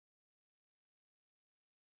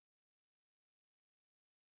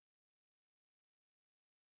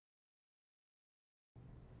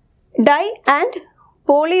Di and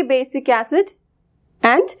polybasic acid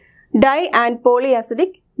and di and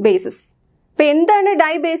polyacidic bases. ഇപ്പോൾ എന്താണ്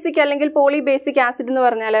dibasic അല്ലെങ്കിൽ പോളിബേസിക് acid എന്ന്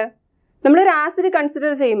പറഞ്ഞാൽ, നമ്മളൊരു ആസിഡ്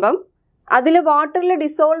കൺസിഡർ ചെയ്യുമ്പം അതിൽ വാട്ടറിൽ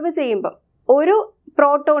ഡിസോൾവ് ചെയ്യുമ്പം ഒരു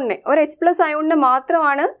പ്രോട്ടോണിനെ, ഒരു H+ അയോണിനെ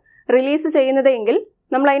മാത്രമാണ് റിലീസ് ചെയ്യുന്നത് എങ്കിൽ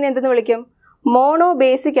നമ്മൾ അതിനെ എന്തെന്ന് വിളിക്കും?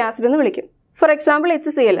 മോണോബേസിക് ആസിഡ് എന്ന് വിളിക്കും. ഫോർ എക്സാമ്പിൾ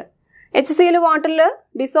HCl വാട്ടറിൽ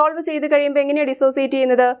ഡിസോൾവ് ചെയ്ത് കഴിയുമ്പോൾ എങ്ങനെയാണ് ഡിസോസിയേറ്റ്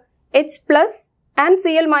ചെയ്യുന്നത്? H+ ആൻഡ്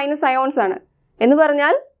Cl- അയോൺസ് ആണ്. എന്ന്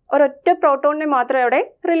പറഞ്ഞാൽ ഒരൊറ്റ പ്രോട്ടോണിനെ മാത്രമേ അവിടെ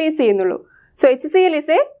റിലീസ് ചെയ്യുന്നുള്ളൂ. So HCl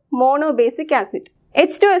is A monobasic acid.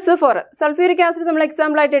 H2SO4 sulphuric acid നമ്മൾ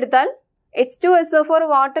എക്സാമ്പിൾ ആയിട്ട് എടുത്താൽ H2SO4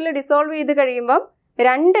 വാട്ടറിൽ ഡിസോൾവ് ചെയ്ത് കഴിയുമ്പോൾ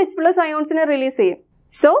 2 H+ അയോൺസിനെ റിലീസ് ചെയ്യും.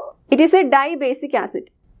 So it is A dibasic acid.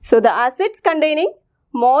 So the acids containing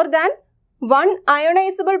more than 1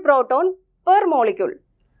 ionisable proton per molecule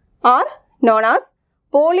R known as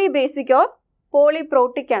പോളിബേസിക് or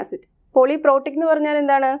പോളിപ്രോട്ടിക് acid. പോളിപ്രോട്ടിക് എന്ന് പറഞ്ഞാൽ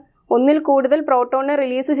എന്താണ്? ഒന്നിൽ കൂടുതൽ പ്രോട്ടോണിനെ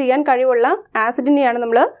റിലീസ് ചെയ്യാൻ കഴിവുള്ള ആസിഡിനെയാണ്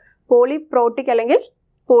നമ്മൾ പോളിപ്രോട്ടിക് അല്ലെങ്കിൽ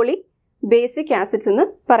പോളിബേസിക് ആസിഡ്സ് എന്ന്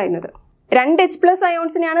പറയുന്നത്. 2 H+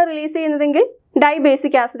 അയോൺസിനെയാണ് റിലീസ് ചെയ്യുന്നതെങ്കിൽ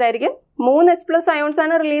ഡൈബേസിക് ആസിഡ് ആയിരിക്കും. 3 H+ അയോൺസ്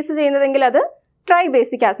ആണ് റിലീസ് ചെയ്യുന്നതെങ്കിൽ അത്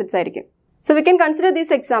ട്രൈബേസിക് ആസിഡ്സ് ആയിരിക്കും. So we can consider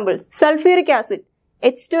these examples. Sulphuric acid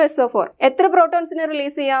H2SO4 എത്ര പ്രോട്ടോൺസിനെ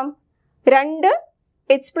റിലീസ് ചെയ്യാം? 2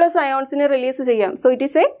 H+ അയോൺസിനെ റിലീസ് ചെയ്യാം. So it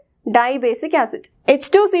is A dibasic acid.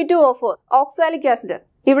 H2C2O4 oxalic acid,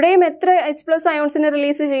 ഇവിടെയും എത്ര H+ അയോൺസിനെ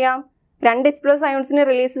റിലീസ് ചെയ്യാം? 2 H+ അയോൺസിനെ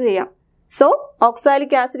റിലീസ് ചെയ്യാം. So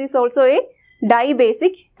oxalic acid is also A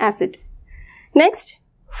dibasic acid. Next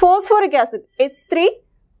phosphoric acid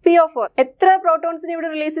H3PO4 എത്ര പ്രോട്ടോൺസിനെ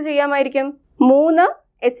ഇവിടെ release ചെയ്യാമായിരിക്കും? 3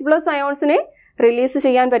 H+ അയോൺസിനെ release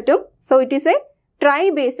ചെയ്യാൻ പറ്റും. So it is A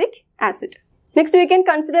ട്രൈബേസിക് acid. Next we can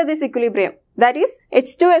consider this equilibrium, that is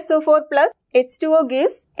H2SO4 plus H2O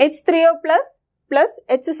gives H3O plus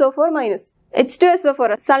HSO4 minus. H2SO4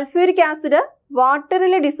 sulphuric acid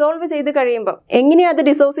വാട്ടറിൽ dissolve ചെയ്ത് കഴിയുമ്പോൾ എങ്ങനെയാണ് അത്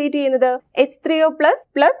dissociate ചെയ്യുന്നത്? H3O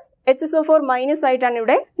plus HSO4 minus ആയിട്ടാണ്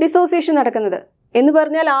ഇവിടെ ഡിസോസിയേഷൻ നടക്കുന്നത്. എന്ന്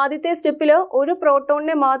പറഞ്ഞാൽ ആദ്യത്തെ സ്റ്റെപ്പിൽ ഒരു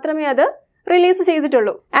പ്രോട്ടോണിനെ മാത്രമേ അത് റിലീസ്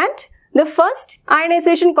ചെയ്തിട്ടുള്ളൂ. And the first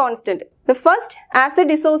ionization constant, the first acid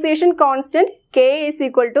dissociation constant Ka is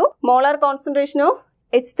equal to molar concentration of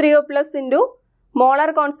H3O plus into molar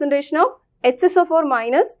concentration of HSO4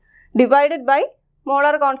 minus divided by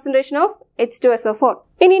molar concentration of H2SO4.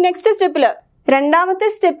 ഇനി next സ്റ്റെപ്പിൽ, രണ്ടാമത്തെ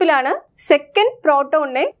സ്റ്റെപ്പിലാണ് second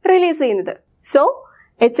പ്രോട്ടോണിനെ release ചെയ്യുന്നത്. So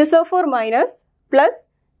HSO4 minus plus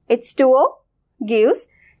H2O gives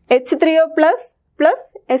H3O plus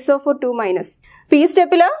SO4 minus. ഈ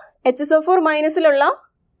സ്റ്റെപ്പിൽ HSO4 മൈനസിലുള്ള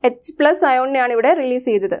H+ അയോണിനെയാണ് ഇവിടെ release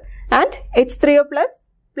ചെയ്തത്. And H3O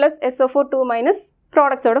plus SO4 minus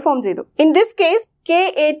products അവിടെ form ചെയ്തു. In this case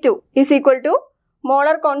Ka2 is equal to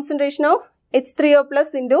molar concentration of H3O plus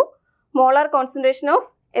into molar concentration of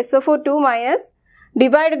SO4 minus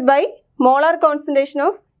divided by molar concentration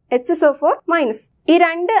of HSO4 minus. ഈ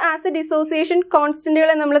രണ്ട് acid dissociation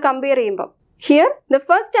കോൺസ്റ്റന്റുകളെ നമ്മൾ compare ചെയ്യുമ്പോൾ, here the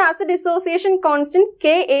first acid dissociation constant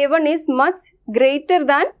Ka1 is much greater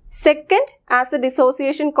than second acid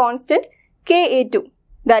dissociation constant Ka2.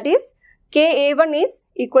 That is Ka1 is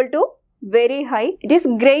equal to very high. It is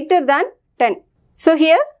greater than 10. So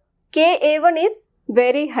here Ka1 is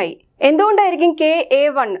very high. എന്തുകൊണ്ടായിരിക്കും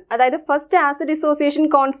Ka1, അതായത് first acid dissociation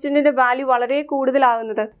കോൺസ്റ്റന്റിന്റെ value വളരെ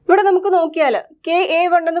കൂടുതലാകുന്നത്? ഇവിടെ നമുക്ക് നോക്കിയാൽ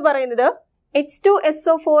Ka1 എന്ന് പറയുന്നത്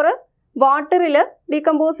H2SO4 വാട്ടറിൽ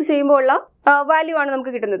decompose ചെയ്യുമ്പോൾ ഉള്ള വാല്യൂ ആണ്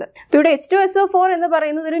നമുക്ക് കിട്ടുന്നത്. ഇവിടെ H2SO4 എന്ന്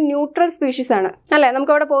പറയുന്നത് ഒരു ന്യൂട്രൽ സ്പീഷീസ് ആണ്, അല്ലെ?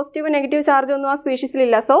 നമുക്ക് അവിടെ പോസിറ്റീവ് നെഗറ്റീവ് ചാർജ് ഒന്നും ആ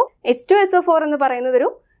സ്പീഷീസിലില്ല. സോ H2SO4 എന്ന് പറയുന്നത് ഒരു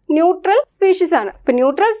ന്യൂട്രൽ സ്പീഷീസ് ആണ്. ഇപ്പൊ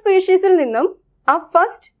ന്യൂട്രൽ സ്പീഷീസിൽ നിന്നും ആ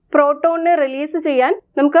ഫസ്റ്റ് പ്രോട്ടോണിനെ റിലീസ് ചെയ്യാൻ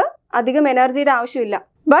നമുക്ക് അധികം എനർജിയുടെ ആവശ്യമില്ല.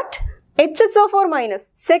 But HSO4 minus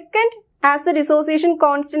second acid dissociation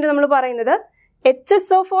constant നമ്മൾ പറയുന്നത്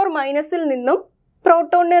HSO4 മൈനസിൽ നിന്നും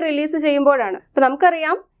പ്രോട്ടോണിനെ റിലീസ് ചെയ്യുമ്പോഴാണ്. അപ്പൊ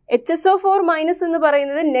നമുക്കറിയാം HSO4 മൈനസ് എന്ന്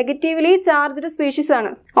പറയുന്നത് നെഗറ്റീവ്ലി ചാർജ്ഡ് സ്പീഷീസ് ആണ്.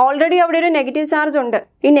 ഓൾറെഡി അവിടെ ഒരു നെഗറ്റീവ് ചാർജ് ഉണ്ട്.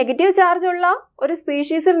 ഈ നെഗറ്റീവ് ചാർജ് ഉള്ള ഒരു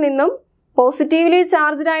സ്പീഷീസിൽ നിന്നും പോസിറ്റീവ്ലി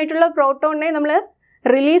ചാർജ്ഡ് ആയിട്ടുള്ള പ്രോട്ടോണിനെ നമ്മൾ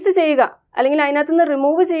റിലീസ് ചെയ്യുക അല്ലെങ്കിൽ അതിനകത്ത് നിന്ന്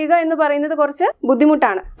റിമൂവ് ചെയ്യുക എന്ന് പറയുന്നത് കുറച്ച്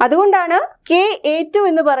ബുദ്ധിമുട്ടാണ്. അതുകൊണ്ടാണ് Ka2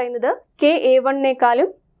 എന്ന് പറയുന്നത്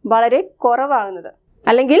Ka1നേക്കാളും വളരെ കുറവാകുന്നത്.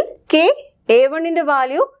 അല്ലെങ്കിൽ Ka1ന്റെ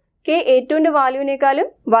വാല്യൂ Ka2ന്റെ വാല്യൂവിനേക്കാളും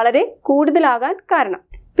വളരെ കൂടുതലാകാൻ കാരണം.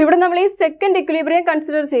 ഇപ്പൊ ഇവിടെ നമ്മൾ ഈ സെക്കൻഡ് ഇക്വിലിബ്രിയം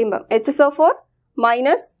കൺസിഡർ ചെയ്യുമ്പോൾ HSO4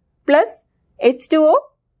 minus plus H2O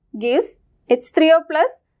gives H3O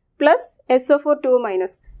plus SO4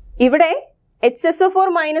 minus. ഇവിടെ HSO4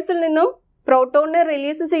 മൈനസിൽ നിന്നും പ്രോട്ടോണിനെ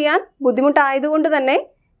റിലീസ് ചെയ്യാൻ ബുദ്ധിമുട്ടായതുകൊണ്ട് തന്നെ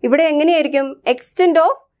ഇവിടെ എങ്ങനെയായിരിക്കും എക്സ്റ്റെന്റ്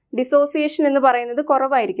ഓഫ് ഡിസോസിയേഷൻ എന്ന് പറയുന്നത്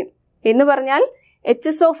കുറവായിരിക്കും. എന്ന് പറഞ്ഞാൽ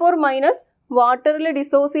HSO4 മൈനസ് വാട്ടറിൽ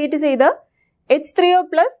ഡിസോസിയേറ്റ് ചെയ്ത് H3O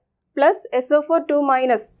plus SO4 2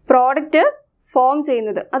 minus product form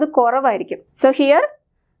ചെയ്യുന്നത് അത് കുറവായിരിക്കും. So here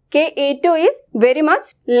Ka2 is very much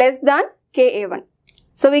less than Ka1.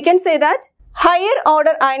 So we can say that higher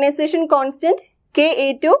order ionization constant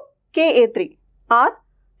Ka2, Ka3 are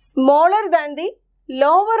smaller than the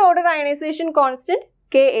lower order ionization constant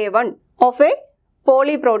Ka1 of a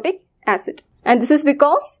polyprotic acid. And this is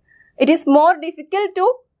because it is more difficult to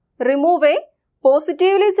remove a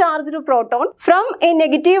positively charged proton from a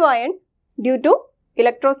negative ion due to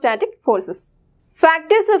electrostatic forces.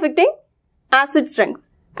 Factors affecting acid strength.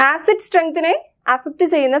 Acid സ്ട്രെങ്തിനെ affect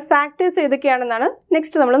ചെയ്യുന്ന factors ഏതൊക്കെയാണെന്നാണ്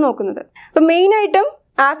next നമ്മൾ നോക്കുന്നത്. അപ്പോൾ main ആയിട്ടും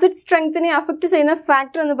acid സ്ട്രെങ്തിനെ affect ചെയ്യുന്ന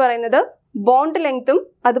factor എന്ന് പറയുന്നത് bond ലെങ്ത്തും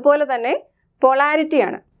അതുപോലെ തന്നെ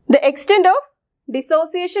പൊളാരിറ്റിയാണ്. The extent of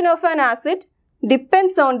dissociation of an acid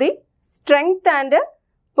depends on the strength and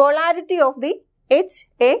polarity of the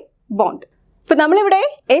HA bond. ഇപ്പൊ നമ്മളിവിടെ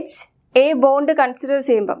HA ബോണ്ട് കൺസിഡർ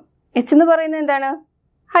ചെയ്യുമ്പം H എന്ന് പറയുന്നത് എന്താണ്?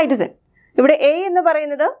 ഹൈഡ്രജൻ. ഇവിടെ A എന്ന്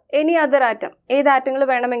പറയുന്നത് എനി അതർ ആറ്റം, ഏത് ആറ്റങ്ങൾ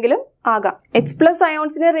വേണമെങ്കിലും ആകാം. H+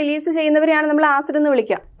 അയോൺസിനെ റിലീസ് ചെയ്യുന്നവരെയാണ് നമ്മൾ ആസിഡ് എന്ന്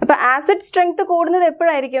വിളിക്കുക. അപ്പൊ ആസിഡ് സ്ട്രെങ്ത് കൂടുന്നത്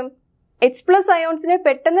എപ്പോഴായിരിക്കും? H+ അയോൺസിനെ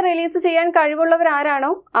പെട്ടെന്ന് റിലീസ് ചെയ്യാൻ കഴിവുള്ളവർ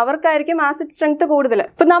ആരാണോ അവർക്കായിരിക്കും ആസിഡ് സ്ട്രെങ്ത് കൂടുതൽ.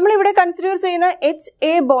 അപ്പൊ നമ്മൾ ഇവിടെ കൺസിഡർ ചെയ്യുന്ന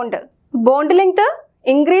HA bond length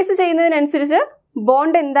increase ചെയ്യുന്നതിനനുസരിച്ച്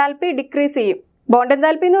bond enthalpy decrease ചെയ്യും. ബോണ്ട്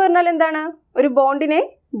എൻതാൽപ്പി എന്ന് പറഞ്ഞാൽ എന്താണ്? ഒരു ബോണ്ടിനെ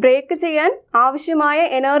ബ്രേക്ക് ചെയ്യാൻ ആവശ്യമായ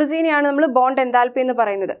എനർജീനെയാണ് നമ്മൾ ബോണ്ട് എൻതാൽപ്പി എന്ന്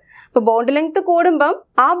പറയുന്നത്. അപ്പോൾ ബോണ്ട് ലെങ്ത് കൂടുമ്പം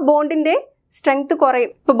ആ ബോണ്ടിന്റെ സ്ട്രെങ്ത്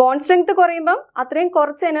കുറയും. ഇപ്പോൾ ബോണ്ട് സ്ട്രെങ്ത് കുറയുമ്പം അത്രയും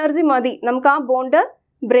കുറച്ച് എനർജി മതി നമുക്ക് ആ ബോണ്ട്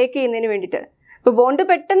ബ്രേക്ക് ചെയ്യുന്നതിന് വേണ്ടിയിട്ട്. ഇപ്പോൾ ബോണ്ട്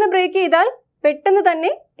പെട്ടെന്ന് ബ്രേക്ക് ചെയ്താൽ പെട്ടെന്ന്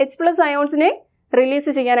തന്നെ H+ അയോൺസിനെ റിലീസ്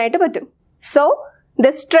ചെയ്യാനായിട്ട് പറ്റും. So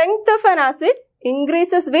the strength of an acid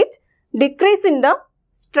increases with decrease in the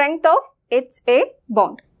strength of HA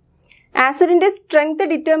bond. ആസിഡിന്റെ strength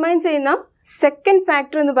determine ചെയ്യുന്ന സെക്കൻഡ്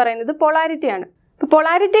ഫാക്ടർ എന്ന് പറയുന്നത് പൊളാരിറ്റിയാണ്.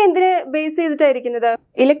 പൊളാരിറ്റി എന്തിനെ ബേസ് ചെയ്തിട്ടായിരിക്കുന്നത്?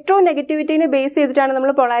 ഇലക്ട്രോ നെഗറ്റിവിറ്റിനെ ബേസ് ചെയ്തിട്ടാണ്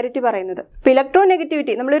നമ്മൾ പൊളാരിറ്റി പറയുന്നത്. ഇപ്പൊ ഇലക്ട്രോ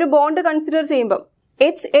നെഗറ്റിവിറ്റി നമ്മളൊരു ബോണ്ട് കൺസിഡർ ചെയ്യുമ്പോൾ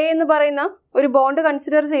HA എന്ന് പറയുന്ന ഒരു ബോണ്ട്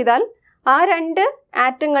കൺസിഡർ ചെയ്താൽ ആ രണ്ട്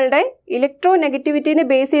ആറ്റങ്ങളുടെ ഇലക്ട്രോ നെഗറ്റിവിറ്റിനെ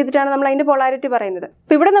ബേസ് ചെയ്തിട്ടാണ് നമ്മൾ അതിന്റെ പൊളാരിറ്റി പറയുന്നത്.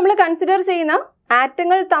 ഇപ്പൊ ഇവിടെ നമ്മൾ കൺസിഡർ ചെയ്യുന്ന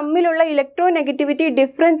ആറ്റങ്ങൾ തമ്മിലുള്ള ഇലക്ട്രോ നെഗറ്റിവിറ്റി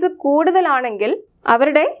ഡിഫറൻസ് കൂടുതലാണെങ്കിൽ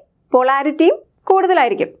അവരുടെ പൊളാരിറ്റിയും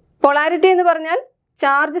കൂടുതലായിരിക്കും. പൊളാരിറ്റി എന്ന് പറഞ്ഞാൽ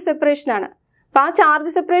ചാർജ് സെപ്പറേഷൻ ആണ്. അപ്പൊ ആ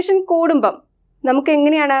ചാർജ് സെപ്പറേഷൻ കൂടുമ്പം നമുക്ക്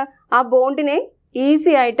എങ്ങനെയാണ് ആ ബോണ്ടിനെ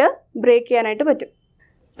ഈസി ആയിട്ട് ബ്രേക്ക് ചെയ്യാനായിട്ട് പറ്റും.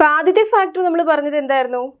 അപ്പൊ ആദ്യത്തെ ഫാക്ടർ നമ്മൾ പറഞ്ഞത്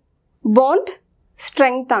എന്തായിരുന്നു? ബോണ്ട്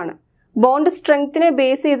സ്ട്രെങ്ത് ആണ്. ബോണ്ട് സ്ട്രെങ്തിനെ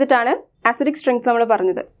ബേസ് ചെയ്തിട്ടാണ് ആസിഡിക് സ്ട്രെങ്ത് നമ്മൾ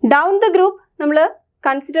പറഞ്ഞത്. ഡൗൺ ദ ഗ്രൂപ്പ് നമ്മൾ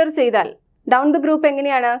കൺസിഡർ ചെയ്താൽ ഡൗൺ ദ ഗ്രൂപ്പ്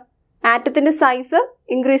എങ്ങനെയാണ്? ആറ്റത്തിന്റെ സൈസ്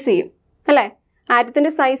ഇൻക്രീസ് ചെയ്യും അല്ലെ?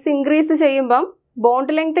 ആറ്റത്തിന്റെ സൈസ് ഇൻക്രീസ് ചെയ്യുമ്പം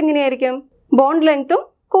ബോണ്ട് ലെങ്ത് എങ്ങനെയായിരിക്കും? ബോണ്ട് ലെങ്ത്തും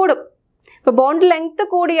കൂടും. ഇപ്പൊ ബോണ്ട് ലെങ്ത്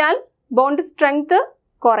കൂടിയാൽ ബോണ്ട് സ്ട്രെങ്ത്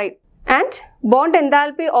കുറയും and bond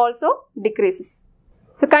enthalpy also decreases.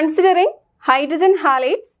 So considering hydrogen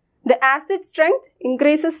halides, the acid strength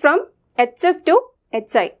increases from HF to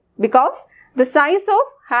HI because the size of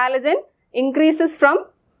halogen increases from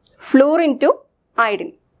fluorine to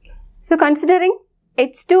iodine. So considering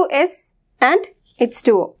H2S and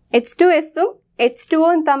H2O. H2S ഉം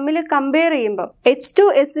H2O ഉം തമ്മിൽ compare ചെയ്യുമ്പോൾ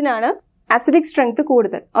H2S-നാണ് acidic strength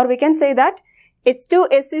കൂടുതൽ. Or we can say that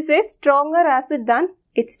H2S is a stronger acid than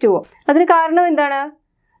H2O. അതിന് കാരണം എന്താണ്?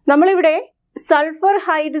 നമ്മളിവിടെ sulphur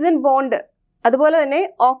hydrogen bond അതുപോലെ തന്നെ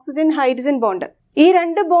ഓക്സിജൻ ഹൈഡ്രജൻ ബോണ്ട് ഈ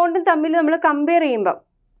രണ്ട് ബോണ്ടും തമ്മിൽ നമ്മൾ കമ്പയർ ചെയ്യുമ്പോൾ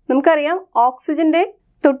നമുക്കറിയാം ഓക്സിജന്റെ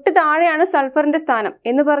തൊട്ട് താഴെയാണ് സൾഫറിന്റെ സ്ഥാനം.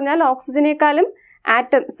 എന്ന് പറഞ്ഞാൽ ഓക്സിജനേക്കാളും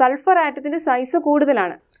സൾഫർ ആറ്റത്തിന്റെ സൈസ്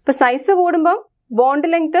കൂടുതലാണ്. അപ്പൊ സൈസ് കൂടുമ്പോൾ ബോണ്ട്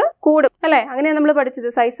ലെങ്ത് കൂടും അല്ലെ? അങ്ങനെയാണ് നമ്മൾ പഠിച്ചത്.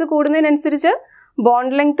 സൈസ് കൂടുന്നതിനനുസരിച്ച്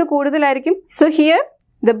ബോണ്ട് ലെങ്ത് കൂടുതലായിരിക്കും. So here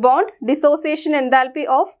the bond dissociation enthalpy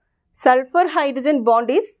of sulfur hydrogen bond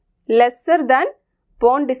is lesser than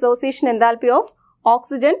bond dissociation enthalpy of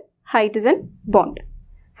oxygen hydrogen bond.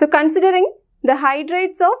 So considering the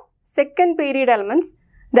hydrates of second period elements,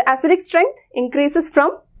 the acidic strength increases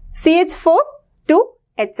from CH4 to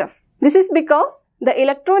HF. This is because the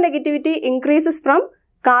electronegativity increases from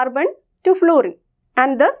carbon to fluorine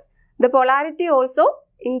and thus the polarity also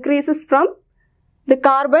increases from the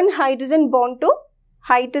carbon hydrogen bond to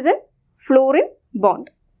hydrogen fluorine bond.